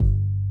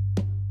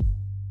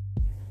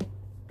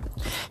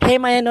Hey,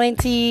 my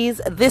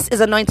anointees. This is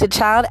Anointed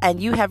Child,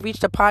 and you have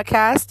reached a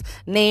podcast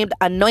named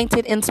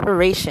Anointed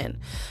Inspiration.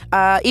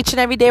 Each and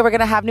every day, we're going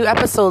to have new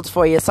episodes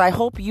for you. So I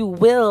hope you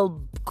will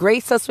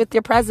grace us with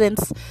your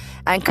presence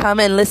and come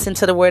and listen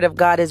to the Word of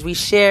God as we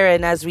share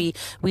and as we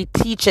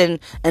teach and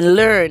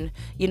learn,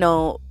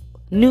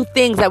 new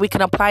things that we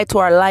can apply to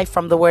our life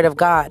from the Word of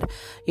God.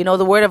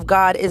 The Word of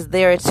God is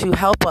there to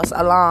help us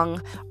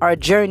along our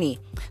journey.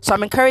 So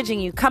I'm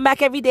encouraging you, come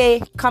back every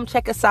day, come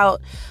check us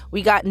out.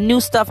 We got new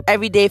stuff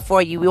every day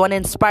for you. We want to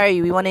inspire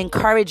you. We want to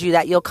encourage you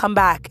that you'll come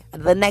back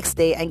the next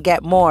day and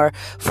get more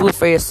food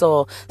for your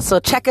soul.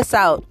 So check us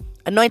out,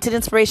 Anointed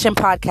Inspiration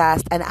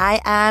Podcast. And I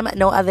am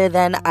no other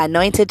than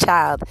Anointed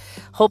Child,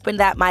 hoping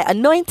that my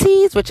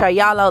anointees, which are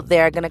y'all out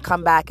there, are going to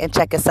come back and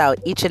check us out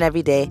each and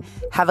every day.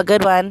 Have a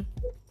good one.